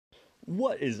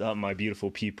What is up, my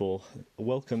beautiful people?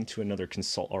 Welcome to another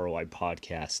Consult ROI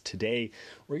podcast. Today,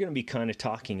 we're going to be kind of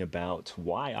talking about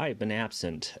why I've been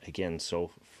absent again.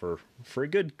 So for a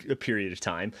good period of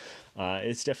time,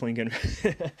 it's definitely going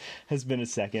to has been a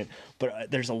second.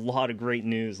 But there's a lot of great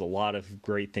news, a lot of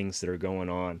great things that are going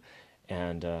on,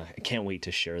 and I can't wait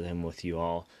to share them with you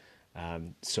all.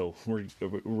 So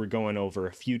we're going over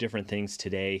a few different things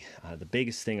today. The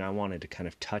biggest thing I wanted to kind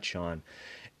of touch on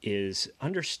is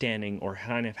understanding or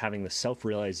kind of having the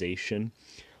self-realization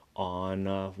on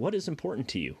what is important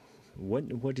to you.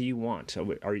 What do you want?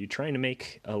 Are you trying to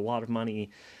make a lot of money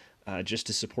just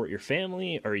to support your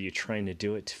family? Are you trying to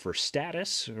do it for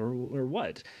status or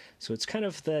what? So it's kind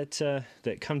of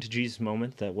that come to Jesus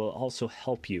moment that will also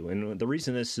help you. And the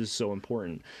reason this is so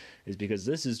important is because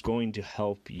this is going to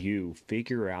help you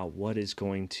figure out what is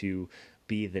going to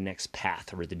be the next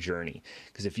path or the journey.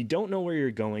 Because if you don't know where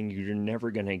you're going, you're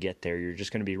never going to get there. You're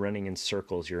just going to be running in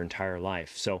circles your entire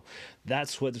life. So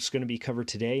that's what's going to be covered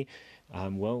today.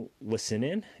 Well, listen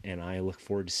in, and I look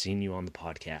forward to seeing you on the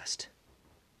podcast.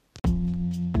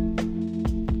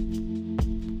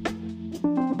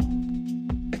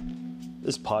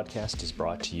 This podcast is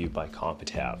brought to you by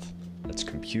Computav. That's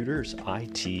computers,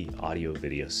 IT, audio,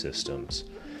 video systems.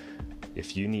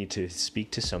 If you need to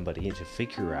speak to somebody to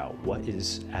figure out what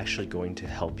is actually going to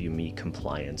help you meet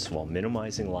compliance while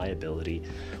minimizing liability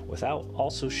without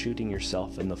also shooting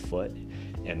yourself in the foot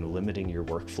and limiting your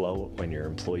workflow and your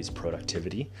employees'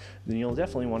 productivity, then you'll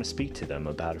definitely want to speak to them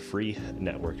about a free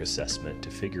network assessment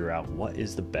to figure out what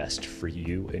is the best for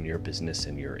you and your business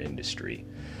and your industry.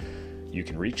 You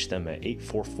can reach them at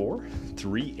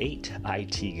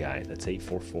 844-38-IT-GUY. That's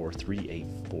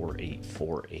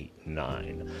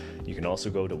 844-384-8489. You can also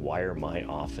go to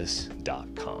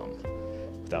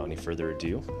wiremyoffice.com. Without any further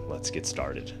ado, let's get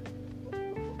started.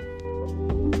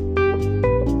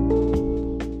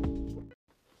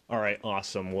 All right,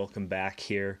 awesome. Welcome back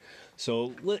here.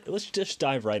 So let's just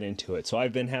dive right into it. So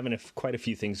I've been having quite a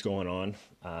few things going on.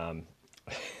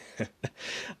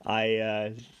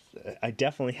 I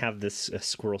definitely have this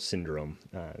squirrel syndrome,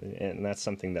 and that's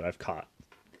something that I've caught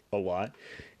a lot.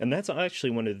 And that's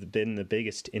actually been the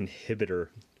biggest inhibitor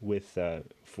with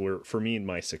for me and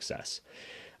my success.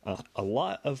 A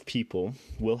lot of people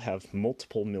will have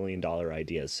multiple $1-million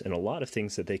ideas and a lot of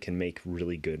things that they can make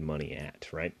really good money at,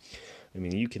 right? I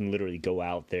mean, you can literally go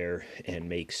out there and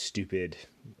make stupid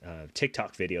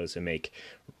TikTok videos and make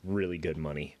really good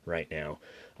money right now.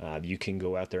 You can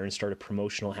go out there and start a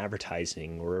promotional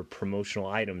advertising or a promotional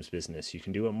items business. You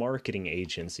can do a marketing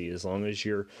agency as long as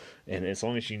you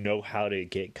know how to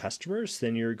get customers,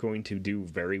 then you're going to do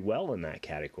very well in that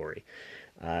category.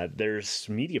 There's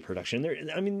media production.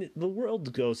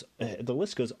 The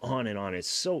list goes on and on. It's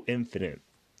so infinite.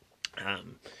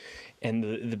 And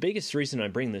the biggest reason I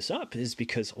bring this up is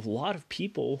because a lot of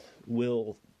people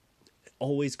will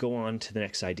always go on to the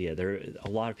next idea. A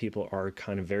lot of people are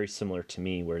kind of very similar to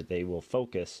me, where they will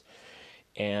focus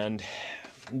and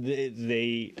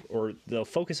they'll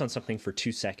focus on something for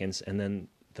 2 seconds and then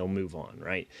they'll move on,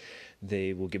 right?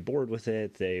 They will get bored with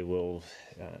it. They will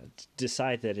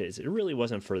decide that it really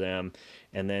wasn't for them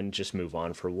and then just move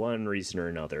on for one reason or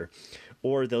another.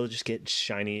 Or they'll just get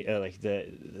shiny,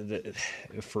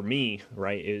 for me,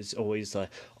 right, is always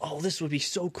like, oh, this would be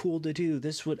so cool to do.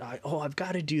 I've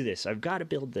got to do this. I've got to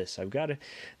build this. that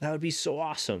would be so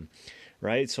awesome,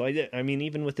 right? So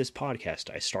even with this podcast,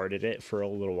 I started it for a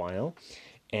little while,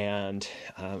 and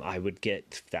I would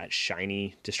get that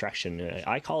shiny distraction.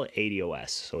 I call it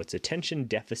ADOS, so it's attention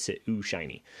deficit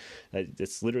shiny.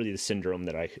 That's literally the syndrome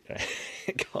that I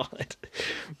call it.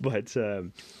 But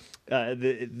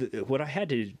what I had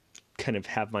to kind of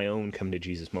have my own come to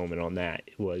Jesus moment on that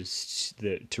was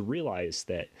to realize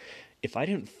that if I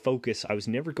didn't focus, I was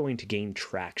never going to gain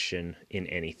traction in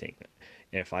anything.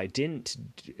 And if I didn't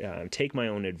take my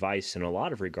own advice in a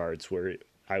lot of regards where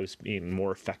I was being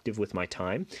more effective with my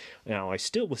time. Now, I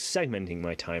still was segmenting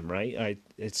my time, right?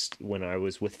 When I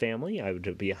was with family, I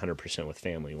would be 100% with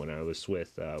family. When I was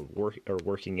with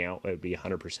working out, I would be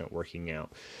 100% working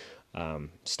out.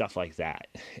 Stuff like that.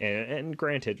 And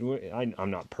granted,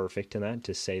 I'm not perfect in that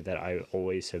to say that I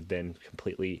always have been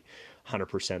completely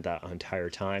 100% that entire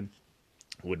time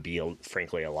would be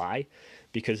frankly a lie,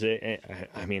 because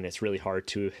it's really hard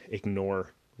to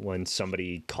ignore when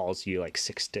somebody calls you like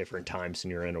 6 different times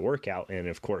and you're in a workout and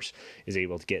of course is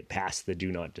able to get past the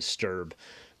do not disturb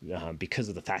because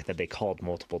of the fact that they called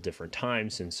multiple different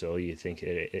times. And so you think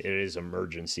it is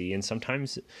emergency, and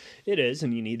sometimes it is,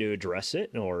 and you need to address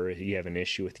it, or you have an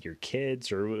issue with your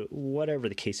kids or whatever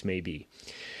the case may be.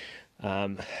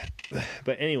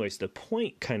 But anyways, the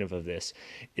point kind of this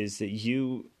is that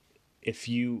if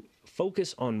you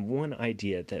focus on one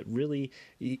idea that really,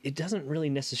 it doesn't really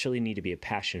necessarily need to be a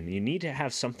passion. You need to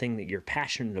have something that you're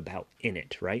passionate about in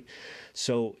it, right?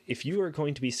 So if you are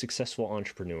going to be a successful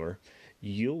entrepreneur,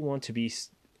 you'll want to be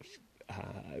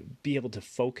able to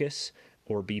focus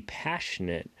or be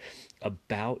passionate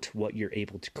about what you're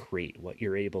able to create, what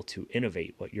you're able to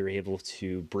innovate, what you're able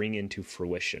to bring into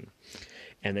fruition.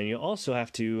 And then you also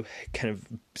have to kind of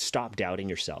stop doubting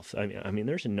yourself. I mean,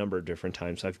 there's a number of different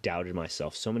times I've doubted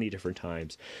myself so many different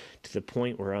times, to the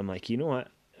point where I'm like, you know what?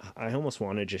 I almost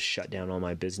want to just shut down all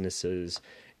my businesses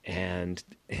and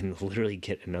literally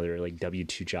get another like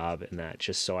W-2 job in that,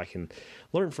 just so I can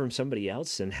learn from somebody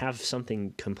else and have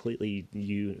something completely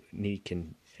unique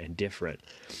and different.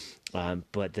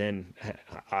 But then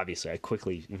obviously I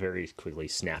very quickly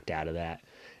snapped out of that.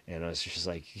 And I was just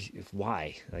like,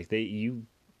 why? Like you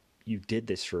did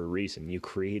this for a reason. You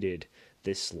created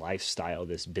this lifestyle,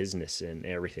 this business and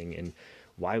everything. And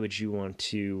why would you want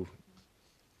to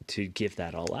give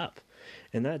that all up?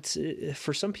 And that's,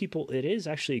 for some people, it is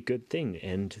actually a good thing.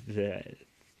 And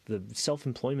the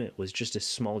self-employment was just a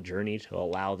small journey to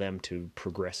allow them to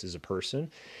progress as a person.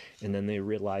 And then they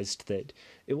realized that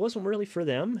it wasn't really for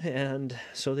them. And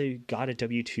so they got a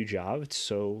W-2 job.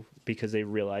 So because they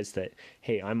realized that,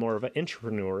 hey, I'm more of an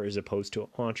entrepreneur as opposed to an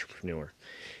entrepreneur.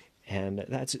 And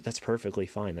that's perfectly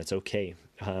fine. That's okay.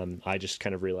 I just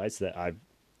kind of realized that I've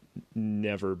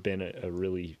never been a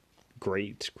really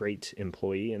great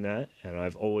employee in that. And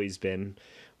I've always been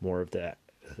more of the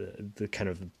kind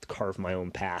of carve my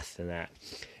own path in that.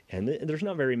 And there's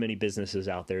not very many businesses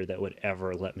out there that would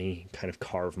ever let me kind of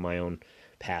carve my own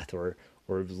path or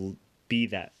be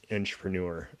that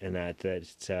entrepreneur and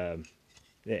that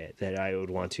I would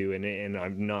want to. And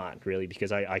I'm not really,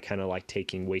 because I kind of like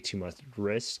taking way too much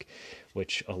risk,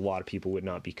 which a lot of people would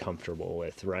not be comfortable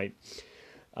with. Right.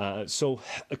 So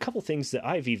a couple things that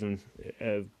I've even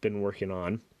been working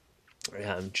on,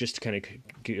 just to kind of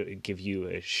give you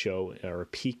a show or a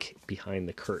peek behind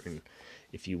the curtain,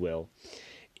 if you will,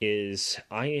 is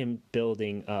I am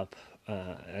building up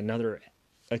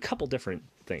a couple different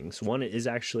things. One is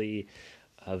actually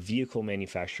a vehicle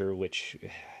manufacturer, which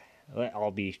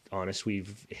I'll be honest,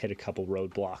 we've hit a couple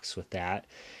roadblocks with that.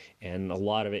 And a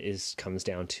lot of it comes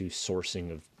down to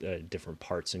sourcing of different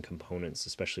parts and components,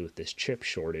 especially with this chip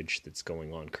shortage that's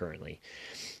going on currently.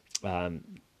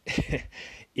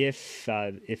 If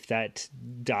that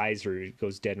dies or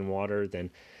goes dead in water,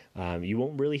 then you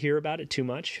won't really hear about it too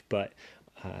much. But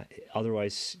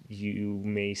otherwise, you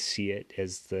may see it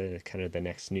as the kind of the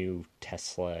next new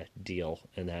Tesla deal,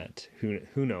 and that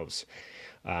who knows.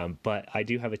 But I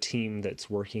do have a team that's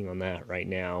working on that right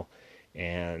now,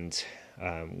 and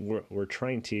we're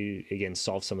trying to, again,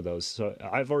 solve some of those. So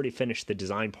I've already finished the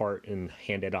design part and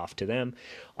handed off to them.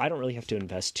 I don't really have to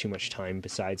invest too much time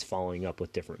besides following up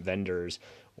with different vendors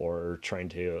or trying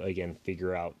to, again,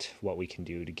 figure out what we can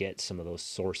do to get some of those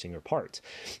sourcing or parts.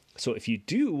 So if you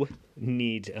do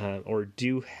need or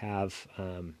do have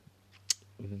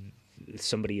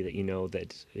somebody that you know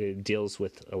that deals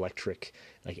with electric,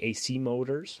 like AC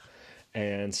motors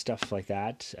and stuff like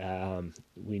that,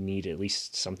 we need at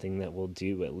least something that will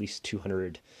do at least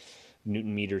 200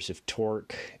 Newton meters of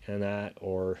torque and that,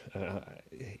 or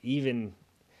even,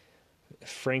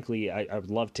 frankly, I would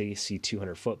love to see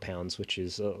 200 foot-pounds, which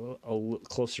is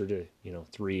closer to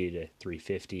 3 to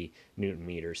 350 Newton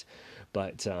meters.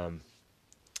 But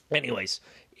anyways,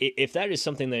 if that is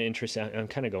something that interests, I'm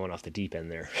kind of going off the deep end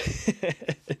there.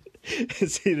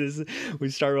 See, we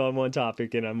started on one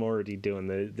topic and I'm already doing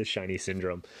the shiny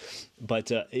syndrome.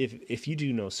 But if you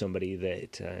do know somebody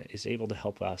that is able to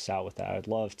help us out with that, I'd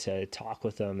love to talk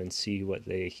with them and see what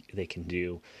they can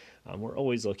do. We're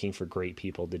always looking for great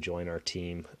people to join our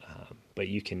team. But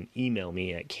you can email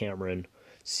me at Cameron,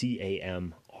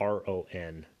 CAMRON,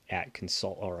 at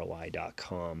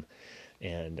consultroi.com.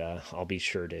 And I'll be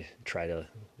sure to try to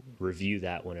review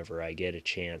that whenever I get a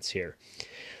chance here.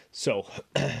 So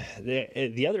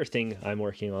the other thing I'm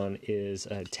working on is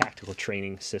a tactical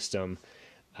training system.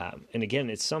 And again,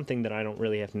 it's something that I don't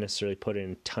really have to necessarily put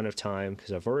in a ton of time,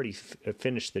 because I've already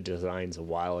finished the designs a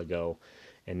while ago.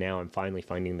 And now I'm finally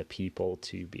finding the people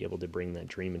to be able to bring that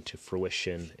dream into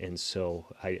fruition. And so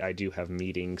I do have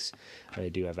meetings. I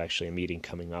do have actually a meeting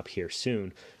coming up here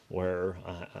soon where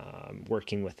I'm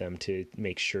working with them to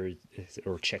make sure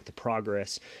or check the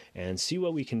progress and see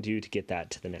what we can do to get that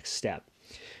to the next step.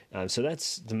 So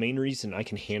that's the main reason I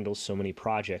can handle so many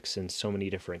projects and so many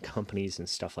different companies and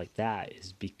stuff like that,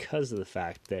 is because of the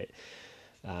fact that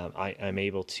I'm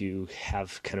able to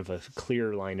have kind of a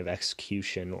clear line of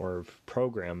execution or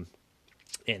program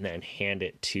and then hand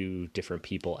it to different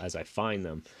people as I find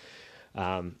them.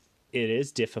 It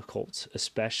is difficult,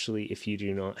 especially if you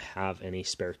do not have any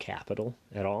spare capital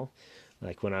at all.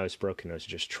 Like when I was broken, I was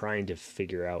just trying to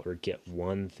figure out or get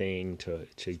one thing to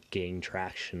gain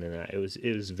traction, and it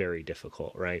was very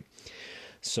difficult, right?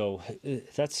 So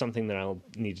that's something that I'll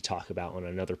need to talk about on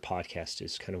another podcast,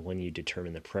 is kind of when you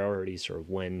determine the priorities or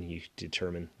when you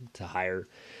determine to hire.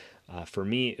 For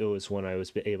me, it was when I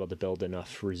was able to build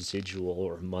enough residual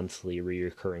or monthly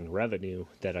recurring revenue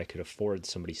that I could afford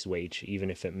somebody's wage, even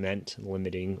if it meant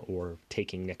limiting or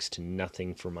taking next to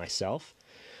nothing for myself.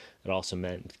 It also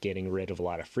meant getting rid of a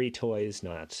lot of free toys,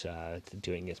 not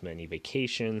doing as many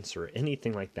vacations or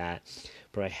anything like that.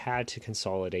 But I had to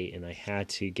consolidate, and I had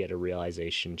to get a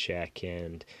realization check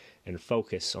and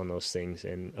focus on those things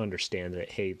and understand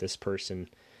that, hey, this person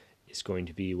is going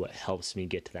to be what helps me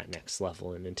get to that next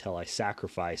level. And until I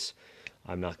sacrifice,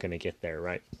 I'm not going to get there,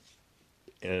 right?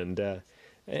 And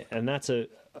it's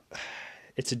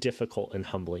a difficult and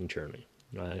humbling journey.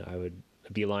 I would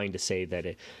be lying to say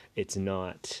that it's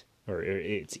not, or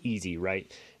it's easy,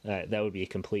 right? That would be a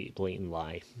complete blatant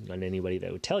lie. And anybody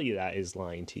that would tell you that is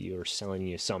lying to you or selling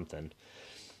you something.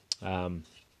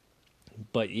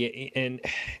 But yeah, and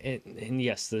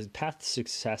yes, the path to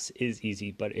success is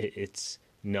easy, but it's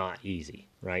not easy,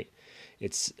 right?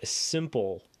 It's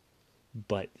simple,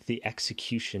 but the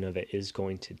execution of it is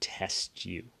going to test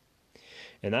you.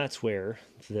 And that's where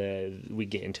we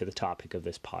get into the topic of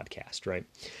this podcast, right?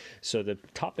 So the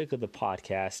topic of the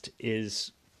podcast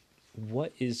is,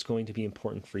 what is going to be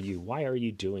important for you? Why are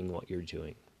you doing what you're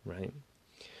doing, right?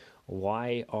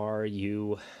 Why are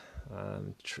you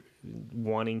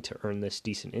wanting to earn this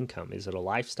decent income? Is it a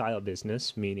lifestyle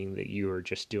business, meaning that you are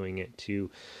just doing it to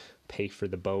pay for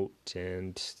the boat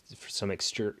and for some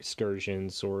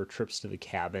excursions or trips to the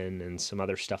cabin and some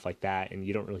other stuff like that, and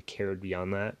you don't really care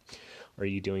beyond that? Are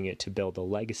you doing it to build a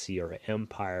legacy or an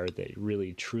empire that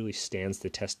really truly stands the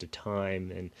test of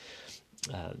time and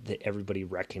that everybody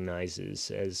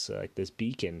recognizes as like this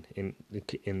beacon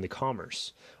in the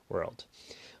commerce world?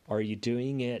 Are you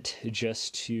doing it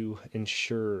just to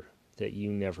ensure that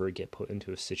you never get put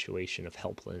into a situation of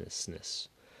helplessness?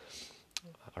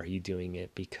 Are you doing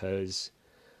it because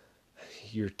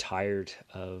you're tired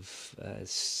of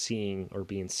seeing or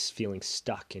feeling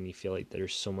stuck, and you feel like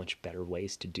there's so much better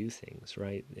ways to do things,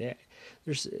 right? Yeah,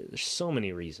 there's so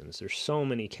many reasons. There's so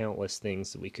many countless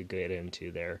things that we could get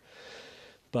into there.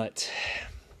 But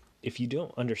if you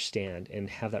don't understand and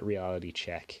have that reality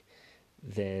check,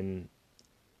 then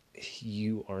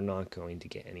you are not going to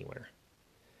get anywhere.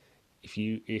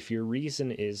 If your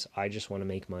reason is, I just want to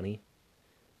make money,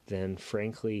 then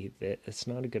frankly, that's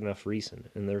not a good enough reason.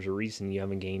 And there's a reason you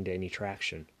haven't gained any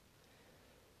traction.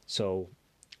 So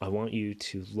I want you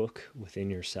to look within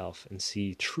yourself and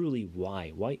see truly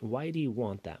why. Why do you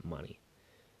want that money?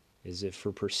 Is it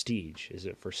for prestige? Is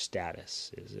it for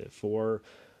status? Is it for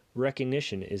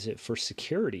recognition? Is it for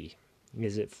security?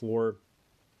 Is it for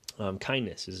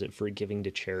kindness? Is it for giving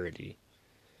to charity?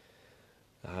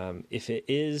 If it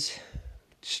is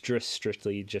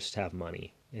strictly just have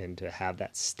money and to have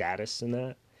that status in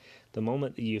that, the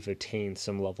moment that you've attained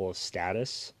some level of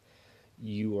status,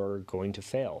 you are going to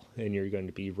fail and you're going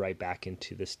to be right back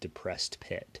into this depressed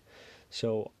pit.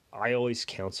 So I always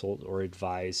counsel or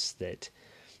advise that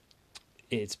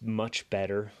it's much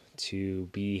better to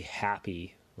be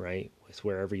happy, right, with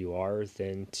wherever you are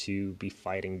than to be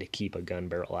fighting to keep a gun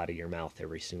barrel out of your mouth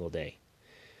every single day,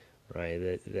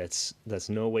 right? That's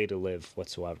no way to live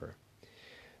whatsoever.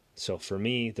 So for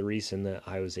me, the reason that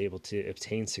I was able to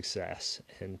obtain success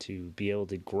and to be able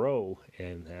to grow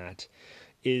in that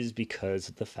is because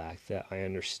of the fact that I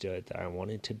understood that I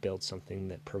wanted to build something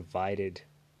that provided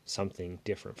something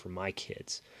different for my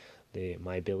kids.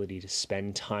 My ability to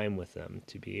spend time with them,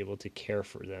 to be able to care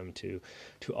for them, to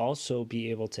also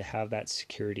be able to have that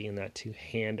security and that to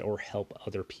hand or help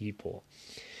other people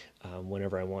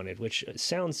whenever I wanted, which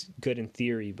sounds good in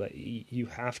theory, but you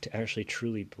have to actually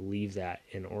truly believe that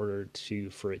in order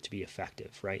for it to be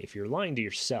effective, right? If you're lying to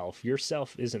yourself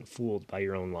isn't fooled by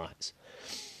your own lies.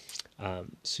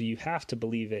 So you have to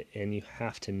believe it, and you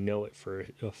have to know it for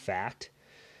a fact,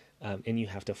 and you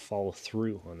have to follow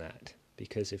through on that.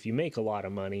 Because if you make a lot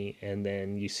of money and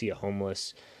then you see a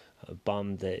homeless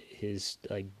bum that is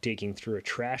like digging through a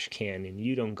trash can and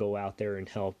you don't go out there and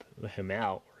help him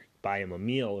out or buy him a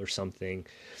meal or something,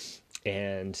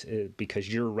 and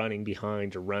because you're running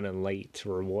behind or running late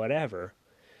or whatever,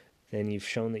 then you've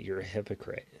shown that you're a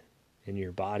hypocrite, and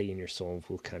your body and your soul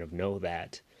will kind of know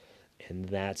that. And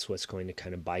that's what's going to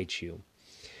kind of bite you.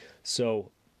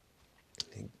 So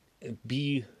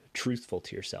be truthful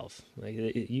to yourself. Like,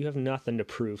 you have nothing to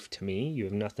prove to me. You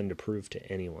have nothing to prove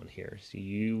to anyone here. So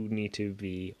you need to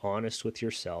be honest with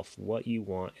yourself, what you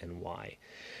want and why.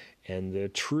 And the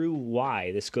true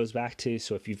why, this goes back to,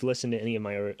 so if you've listened to any of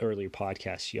my earlier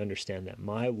podcasts, you understand that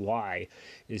my why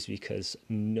is because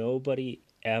nobody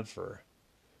ever,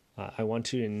 I want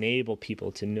to enable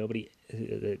people to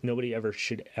nobody ever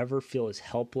should ever feel as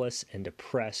helpless and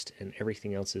depressed and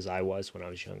everything else as I was when I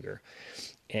was younger.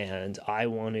 And I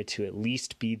wanted to at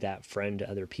least be that friend to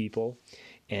other people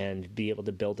and be able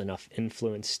to build enough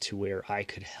influence to where I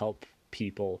could help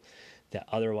people that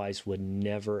otherwise would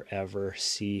never, ever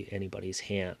see anybody's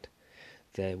hand,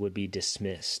 that would be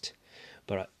dismissed.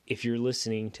 But if you're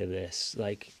listening to this,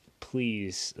 like,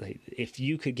 please, like, if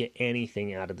you could get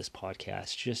anything out of this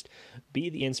podcast, just be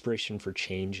the inspiration for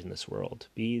change in this world.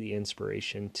 Be the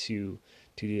inspiration to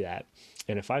do that.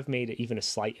 And if I've made even a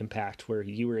slight impact where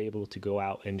you were able to go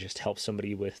out and just help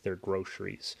somebody with their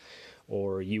groceries,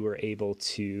 or you were able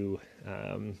to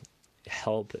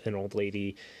help an old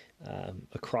lady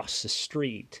across the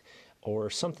street or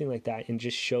something like that, and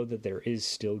just show that there is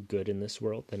still good in this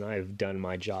world, then I've done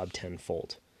my job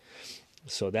tenfold.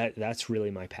 So that's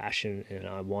really my passion, and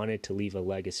I wanted to leave a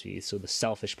legacy. So the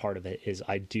selfish part of it is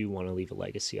I do want to leave a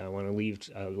legacy. I want to leave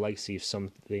a legacy of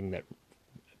something that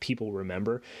people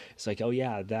remember. It's like, oh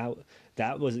yeah,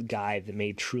 that was a guy that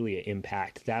made truly an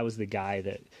impact. That was the guy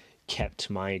that kept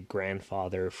my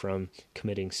grandfather from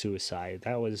committing suicide.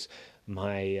 That was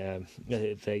my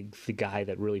the guy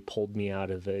that really pulled me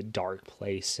out of a dark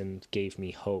place and gave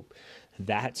me hope.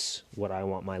 That's what I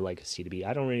want my legacy to be.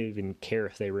 I don't really even care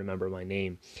if they remember my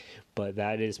name, but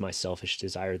that is my selfish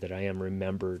desire, that I am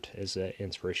remembered as an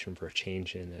inspiration for a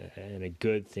change and a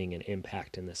good thing, an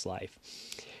impact in this life.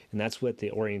 And that's what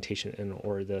the orientation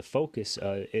or the focus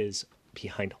is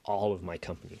behind all of my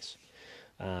companies.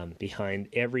 Behind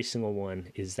every single one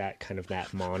is that kind of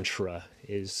that mantra,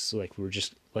 is like,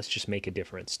 let's just make a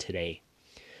difference today.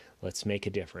 Let's make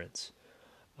a difference.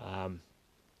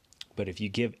 But if you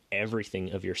give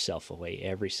everything of yourself away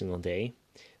every single day,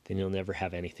 then you'll never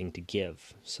have anything to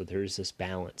give. So there's this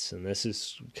balance, and this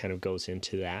is kind of goes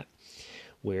into that,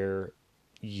 where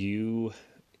you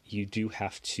do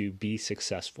have to be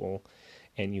successful,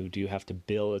 and you do have to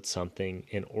build something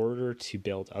in order to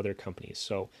build other companies.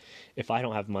 So if I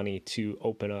don't have money to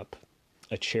open up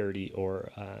a charity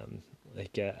or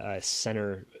like a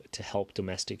center to help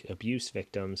domestic abuse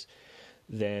victims,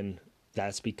 then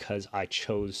that's because I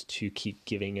chose to keep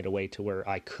giving it away to where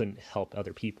I couldn't help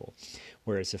other people.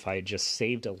 Whereas if I had just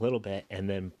saved a little bit and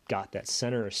then got that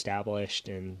center established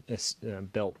and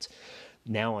built,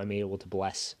 now I'm able to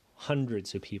bless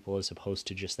hundreds of people as opposed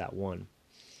to just that one.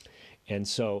 And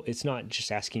so it's not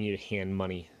just asking you to hand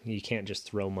money. You can't just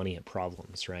throw money at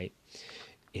problems, right?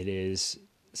 It is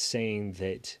saying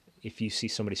that if you see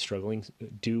somebody struggling,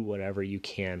 do whatever you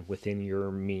can within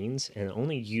your means, and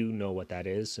only you know what that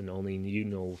is, and only you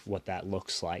know what that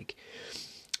looks like.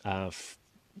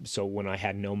 So when I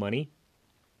had no money,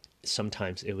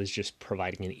 sometimes it was just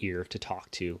providing an ear to talk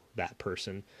to that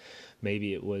person.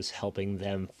 Maybe it was helping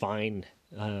them find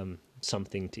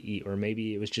something to eat, or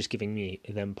maybe it was just giving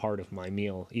them part of my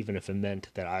meal, even if it meant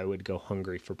that I would go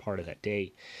hungry for part of that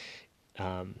day,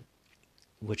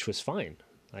 which was fine.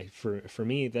 Like for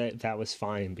me, that was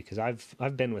fine, because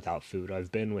I've been without food,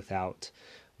 I've been without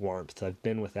warmth, I've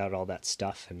been without all that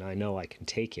stuff, and I know I can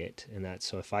take it. And that,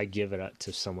 so if I give it up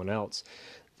to someone else,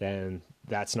 then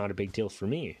that's not a big deal for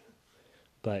me.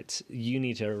 But you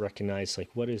need to recognize,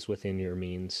 like, what is within your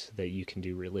means that you can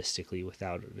do realistically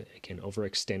without, again,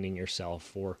 overextending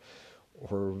yourself or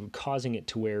causing it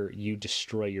to where you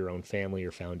destroy your own family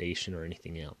or foundation or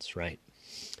anything else, right?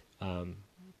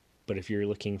 But if you're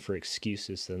looking for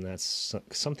excuses, then that's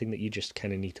something that you just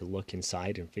kind of need to look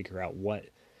inside and figure out what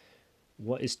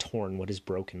is torn, what is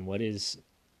broken, what is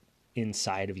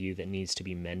inside of you that needs to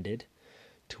be mended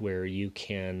to where you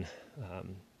can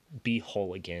be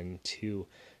whole again to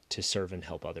serve and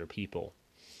help other people.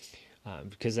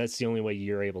 Because that's the only way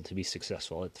you're able to be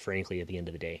successful, frankly, at the end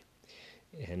of the day.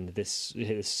 And this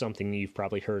is something you've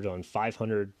probably heard on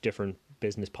 500 different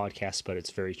business podcasts, but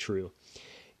it's very true.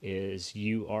 Is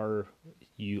you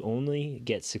only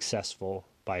get successful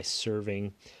by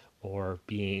serving or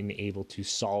being able to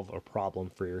solve a problem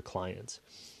for your clients.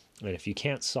 And if you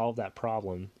can't solve that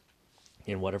problem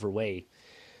in whatever way,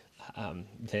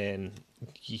 then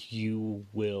you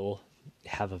will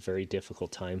have a very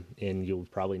difficult time, and you'll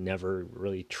probably never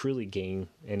really truly gain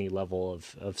any level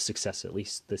of success, at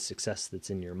least the success that's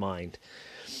in your mind.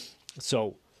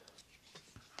 So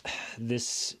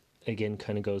this again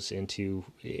kind of goes into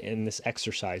in this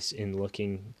exercise in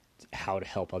looking how to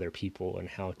help other people and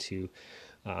how to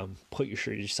put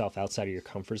yourself outside of your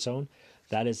comfort zone.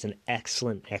 That is an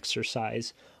excellent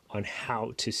exercise on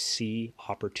how to see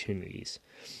opportunities.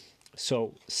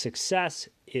 So success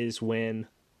is when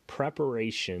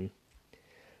preparation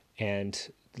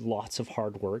and lots of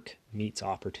hard work meets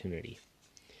opportunity.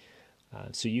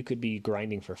 So you could be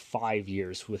grinding for 5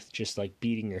 years with just like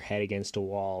beating your head against a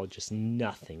wall, just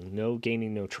nothing,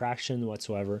 gaining no traction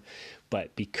whatsoever.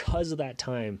 But because of that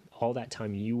time, all that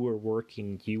time you were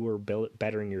working, you were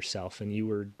bettering yourself, and you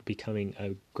were becoming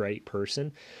a great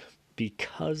person.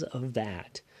 Because of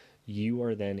that, you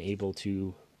are then able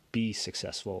to be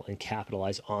successful and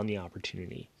capitalize on the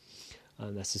opportunity.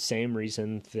 That's the same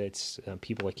reason that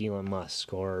people like Elon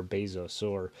Musk or Bezos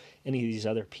or any of these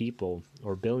other people,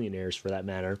 or billionaires for that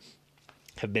matter,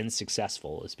 have been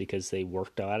successful, is because they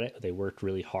worked at it, they worked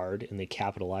really hard, and they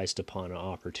capitalized upon an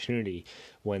opportunity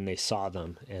when they saw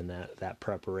them, and that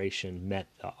preparation met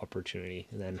the opportunity,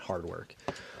 and then hard work.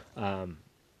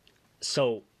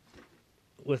 So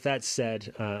with that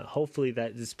said, hopefully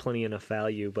that is plenty enough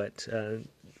value, but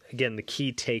again, the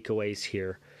key takeaways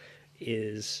here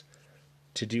is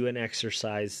to do an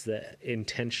exercise that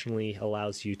intentionally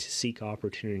allows you to seek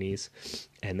opportunities,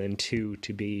 and then 2,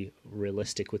 to be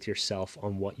realistic with yourself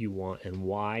on what you want and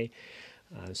why,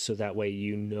 so that way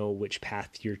you know which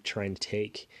path you're trying to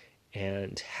take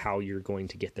and how you're going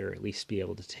to get there, at least be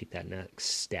able to take that next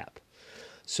step.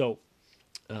 So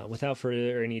without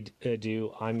further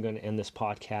ado, I'm going to end this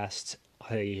podcast.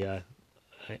 I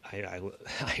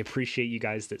appreciate you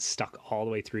guys that stuck all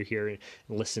the way through here and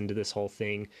listened to this whole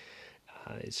thing.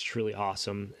 It's truly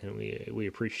awesome, and we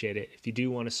appreciate it. If you do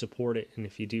want to support it, and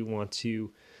if you do want to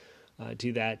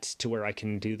do that to where I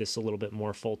can do this a little bit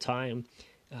more full time,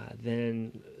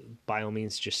 then by all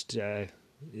means, just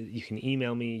you can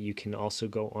email me. You can also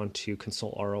go onto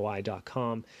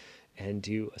consultroi.com and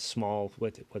do a small,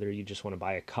 whether you just want to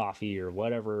buy a coffee or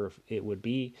whatever it would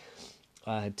be,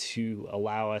 to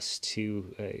allow us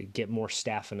to get more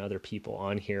staff and other people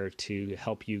on here to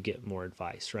help you get more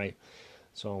advice, right?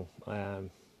 So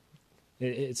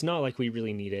it's not like we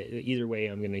really need it. Either way,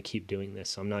 I'm going to keep doing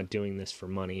this. I'm not doing this for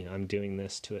money. I'm doing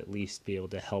this to at least be able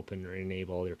to help and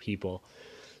enable other people.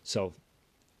 So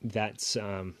that's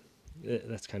kind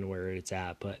of where it's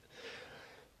at. But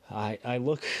I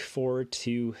look forward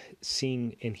to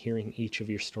seeing and hearing each of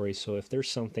your stories. So if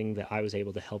there's something that I was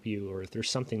able to help you, or if there's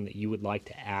something that you would like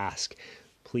to ask,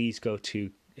 please go to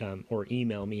or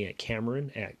email me at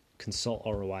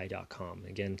Cameron@consultroi.com.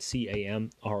 Again,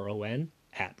 CAMRON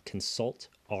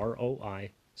 @consultroi.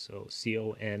 So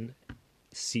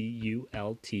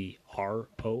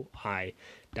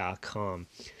CONCULTROI.com.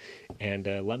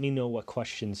 And let me know what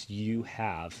questions you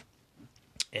have,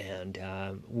 and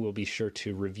we'll be sure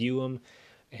to review them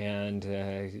and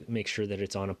make sure that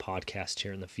it's on a podcast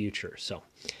here in the future. So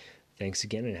thanks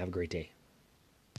again, and have a great day.